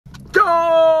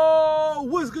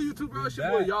YouTube, bro. It's your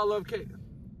boy, YallLoveKae.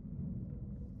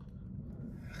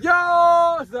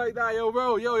 Yo, it's like that, yo,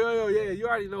 bro. Yo, yeah. You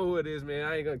already know who it is, man.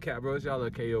 I ain't gonna cap, bro. It's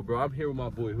YallLoveKae, yo, bro. I'm here with my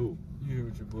boy, who? You here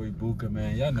with your boy, Buka,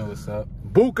 man. Y'all know what's up.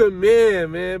 Buka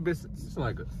man. It's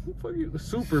like a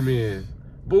Superman.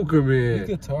 Buka man. You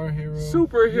guitar hero.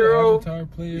 Superhero. Guitar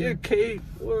player. Yeah, Kate.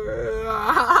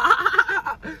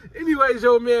 Anyways,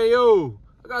 yo, man, yo.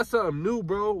 I got something new,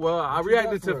 bro. Well, I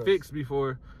reacted to Fiixd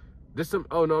before.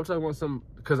 Oh, no, I'm talking about some,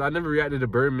 because I never reacted to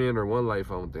Birdman or 1Life,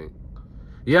 I don't think.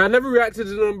 Yeah, I never reacted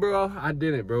to them, bro. I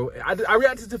didn't, bro. I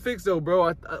reacted to Fiixd, though, bro.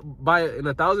 In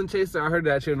 1,000 Chases, I heard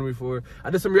that channel before. I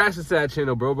did some reactions to that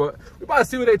channel, bro. But we about to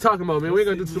see what they talking about, man. We ain't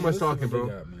gonna do too much talking,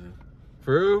 bro.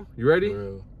 For real? You ready? For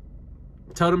real.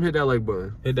 Tell them hit that like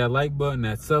button. Hit that like button,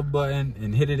 that sub button,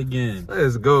 and hit it again.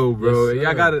 Let's go, bro. Yes,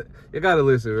 y'all gotta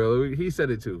listen, bro. He said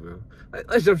it too, bro.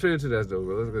 Let's jump straight into that, though,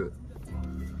 bro. Let's go.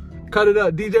 Cut it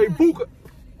up, DJ Buka.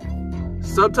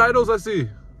 Subtitles, I see.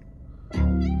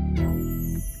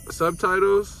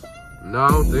 Subtitles? No, I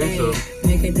don't think so.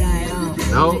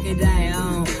 No.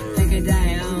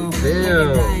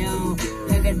 Damn.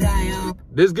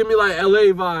 This give me like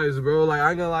LA vibes, bro. Like, I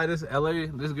ain't gonna lie, this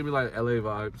give me like LA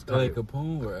vibes. LA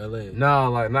Capone or LA? Nah,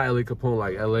 like not LA Capone,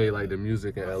 like LA, like the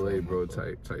music in LA, bro,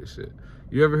 type shit.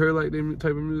 You ever heard like them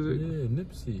type of music? Yeah,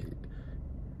 Nipsey.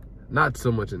 Not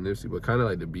so much in Nipsey, but kind of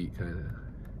like the beat, kind of.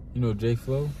 You know J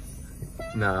Flow?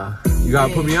 Nah, you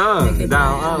gotta put me on.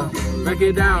 Down, break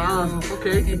it down,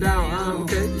 okay, down,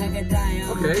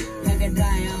 okay,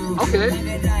 okay.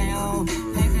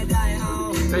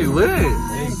 They lit.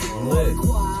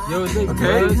 Yo, they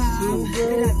bloods too, bro.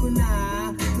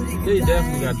 They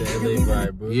definitely got the LA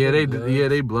vibe, bro. Yeah,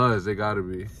 they bloods. They gotta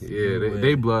be. Yeah,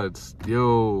 they bloods.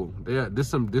 Yo, this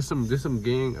some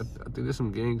gang. I think there's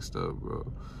some gang stuff, bro.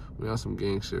 We got some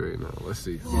gang shit right now. Let's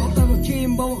see.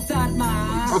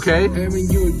 Okay.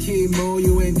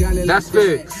 That's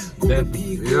Fiixd.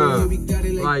 Yeah.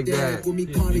 Like that.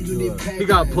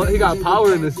 He got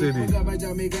power in the city.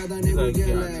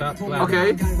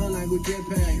 Okay.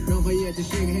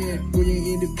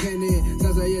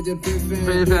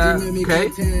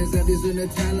 Okay.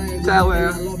 Thailand.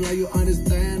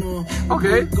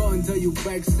 Okay.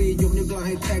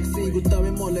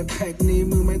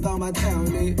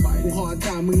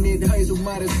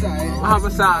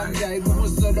 Homicide.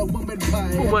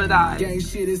 Who would I?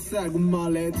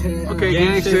 Okay,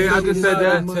 gang shit. I just said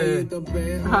that.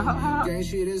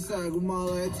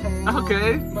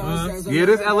 Okay. Yeah,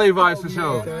 this LA vibes for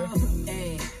sure.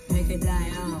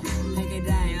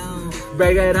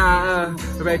 Break it down,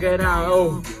 break it down,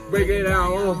 oh, break it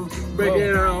down, oh, break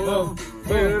it down, oh,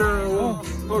 break it down, oh.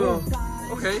 Hold on.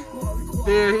 Okay.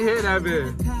 Yeah, he hit that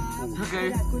bit. Okay.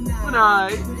 Good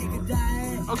night.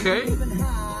 Okay.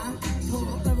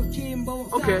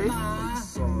 Okay.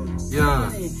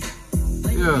 Yeah.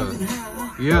 Yeah.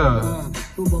 Yeah. Yeah.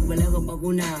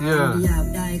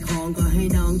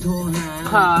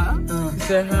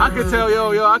 I could tell,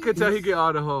 yo, I could tell he get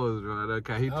all the hoes, bro.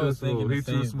 Okay, he too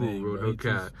smooth, bro.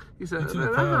 Okay. He said,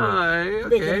 hi,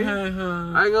 okay. I ain't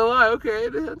gonna lie, okay.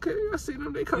 I see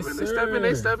them, they coming, they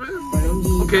stepping.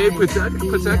 Okay,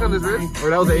 protect on his wrist. Or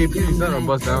that was an AP, he's not on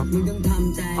bust down.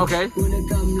 Okay.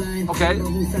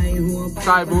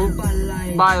 Side move.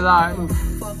 Bye lie.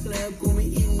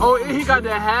 Oh, he got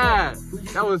the hat.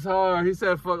 That was hard. He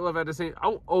said fuck love at the same.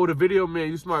 Oh, the video man,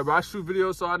 you smart, bro. I shoot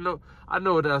videos, so I know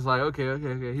what that's like. Okay.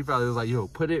 He probably was like, yo,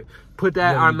 put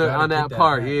that on that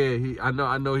part. Yeah, I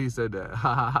know he said that.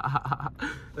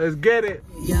 Let's get it.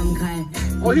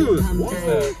 Oh, he was.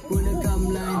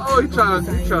 Oh, he trying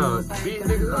to beat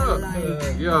niggas up.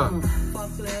 Yeah.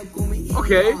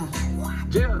 Okay.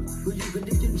 Yeah.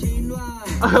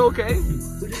 Okay.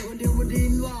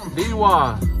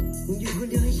 Diwa.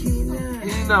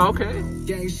 No, okay.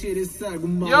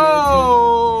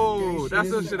 Yo, that's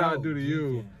some shit I'd do to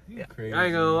you. Crazy. I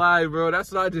ain't gonna lie, bro.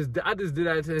 That's what I just did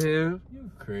that to him.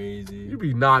 You crazy. You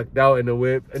be knocked out in the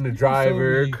whip, in the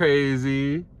driver,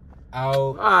 crazy.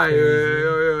 Out. Alright,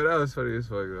 yo, that was funny as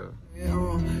fuck, though.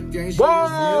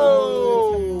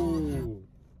 Whoa!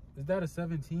 Is that a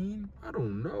 17? I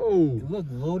don't know. It look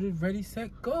loaded, ready,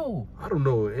 set, go. I don't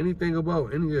know anything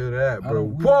about any of that, bro.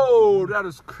 Whoa, that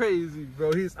is crazy,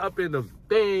 bro. He's up in the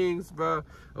things, bro.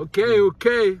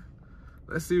 Okay.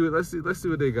 Let's see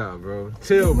what they got, bro.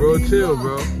 Chill, bro. We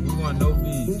want no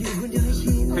beats.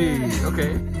 Hey,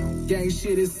 okay. Okay,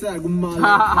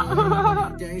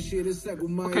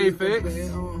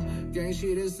 Fiixd.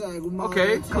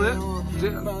 Okay, clip.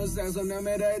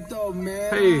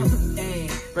 Hey,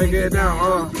 break it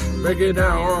down, break it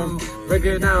down, break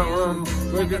it down,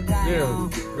 break it down.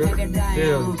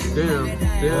 Damn.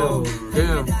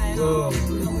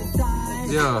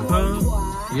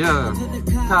 Yeah.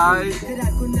 Thai.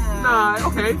 Nah,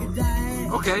 okay.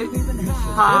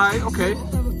 Hi, okay.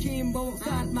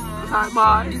 Hi,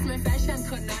 bye.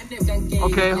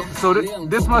 Okay, so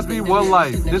this must be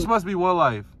YallLoveKae. This must be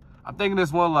YallLoveKae. I'm thinking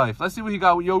this YallLoveKae. Let's see what he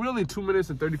got. Yo, we're only 2 minutes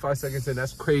and 35 seconds in.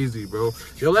 That's crazy, bro.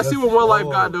 Yo, let's see what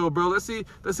YallLoveKae got though, bro. Let's see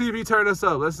if he turn us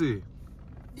up. Let's see.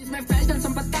 Okay, let's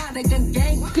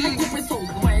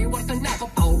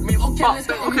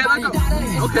go.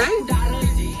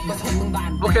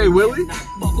 Okay, Willie.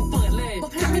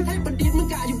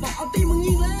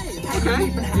 Okay.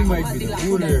 He might be the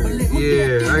winner.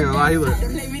 Yeah, I ain't gonna lie.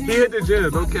 He hit the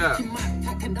gym, no cap.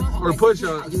 Or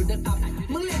push-ups.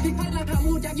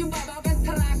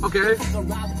 Okay.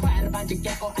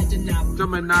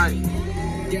 Jumping night.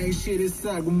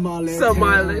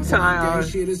 Somebody time.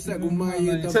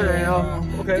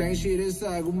 Okay.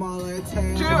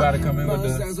 You gotta come in with the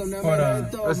hold on.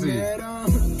 Let's see.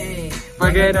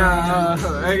 Break it down.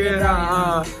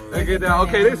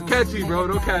 Okay, this catchy, bro.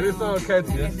 No cap, this song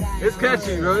catchy. It's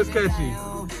catchy, bro. It's catchy.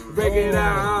 Break it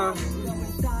down.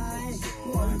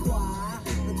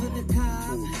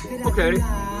 Okay.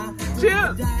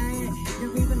 Chill.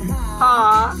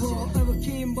 Ha.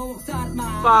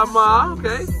 Mama.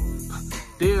 Okay.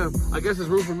 Damn, I guess it's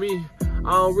room for me.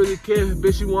 I don't really care,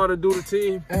 bitch, you wanna do the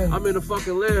team. I'm in the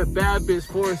fucking lab, bad bitch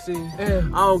forcing. I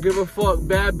don't give a fuck,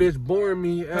 bad bitch boring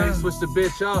me. Switch the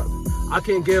bitch up, I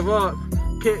can't give up.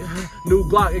 New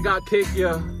Glock, it got kicked,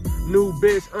 yeah. New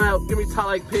bitch, give me tie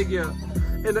like pig, yeah.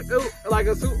 In the like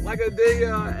a suit, like a dig,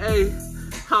 yeah. Hey,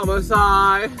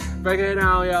 homicide, break it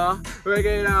down, y'all. Break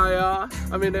it down, y'all.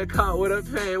 I'm in the cut with a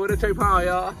pay, with a tray pound,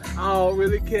 y'all. I don't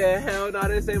really care, hell no,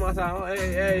 this ain't my sound.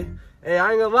 Hey,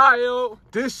 I ain't gonna lie, yo.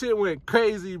 This shit went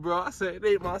crazy, bro. I said, it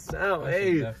ain't my sound.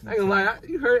 Hey, I ain't gonna lie.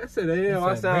 You heard? I said, it ain't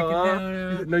my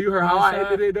sound. No, you heard how I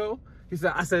ended it, though?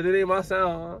 I said, it ain't my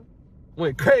sound.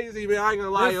 Went crazy, man. I ain't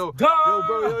gonna lie, yo. Yo,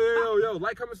 bro, yo.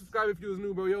 Like, comment, subscribe if you was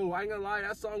new, bro. Yo, I ain't gonna lie.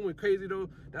 That song went crazy, though.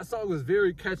 That song was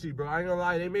very catchy, bro. I ain't gonna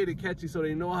lie. They made it catchy so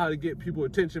they know how to get people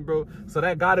attention, bro. So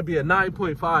that gotta be a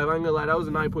 9.5. I ain't gonna lie. That was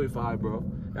a 9.5, bro.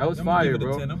 That was fire,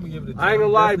 bro. I ain't gonna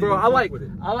lie, bro. I like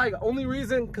only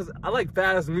reason because I like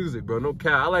fast music, bro. No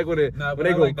cap. I like when they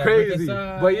go crazy.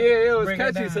 But yeah, it was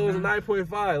catchy, so it was a 9.5.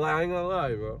 Like, I ain't gonna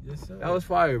lie, bro. Yes, sir. That was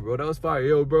fire, bro. That was fire.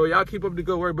 Yo, bro, y'all keep up the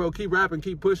good work, bro. Keep rapping,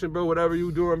 keep pushing, bro. Whatever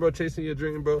you doing, bro. Chasing your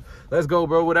dream, bro. Let's go,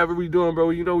 bro. Whatever we doing, bro.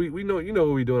 You know what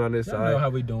we doing on this side. You know how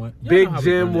we doing. Big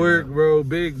gym work, bro.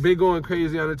 Big going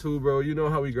crazy on the tube, bro. You know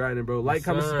how we grinding, bro. Like,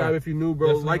 comment, subscribe if you new,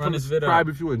 bro. Like, comment, subscribe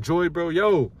if you enjoy, bro.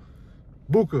 Yo,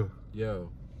 Buka. Yo.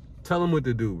 Tell them what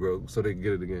to do, bro, so they can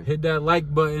get it again. Hit that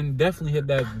like button. Definitely hit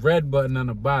that red button on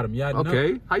the bottom. Y'all know.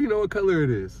 Okay. How you know what color it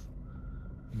is?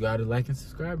 You gotta like and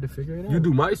subscribe to figure it out. You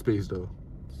do MySpace, though.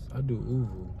 I do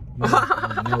Uvu. You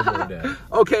know about that.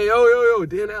 Okay, yo.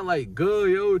 Then that like good,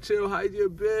 yo, chill. How you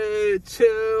been?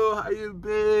 Chill. How you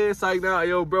been? Psych now,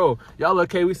 yo, bro.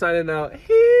 YallLoveKae, we signing out.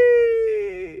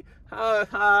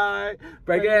 Hi.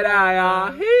 Break it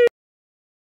out, y'all.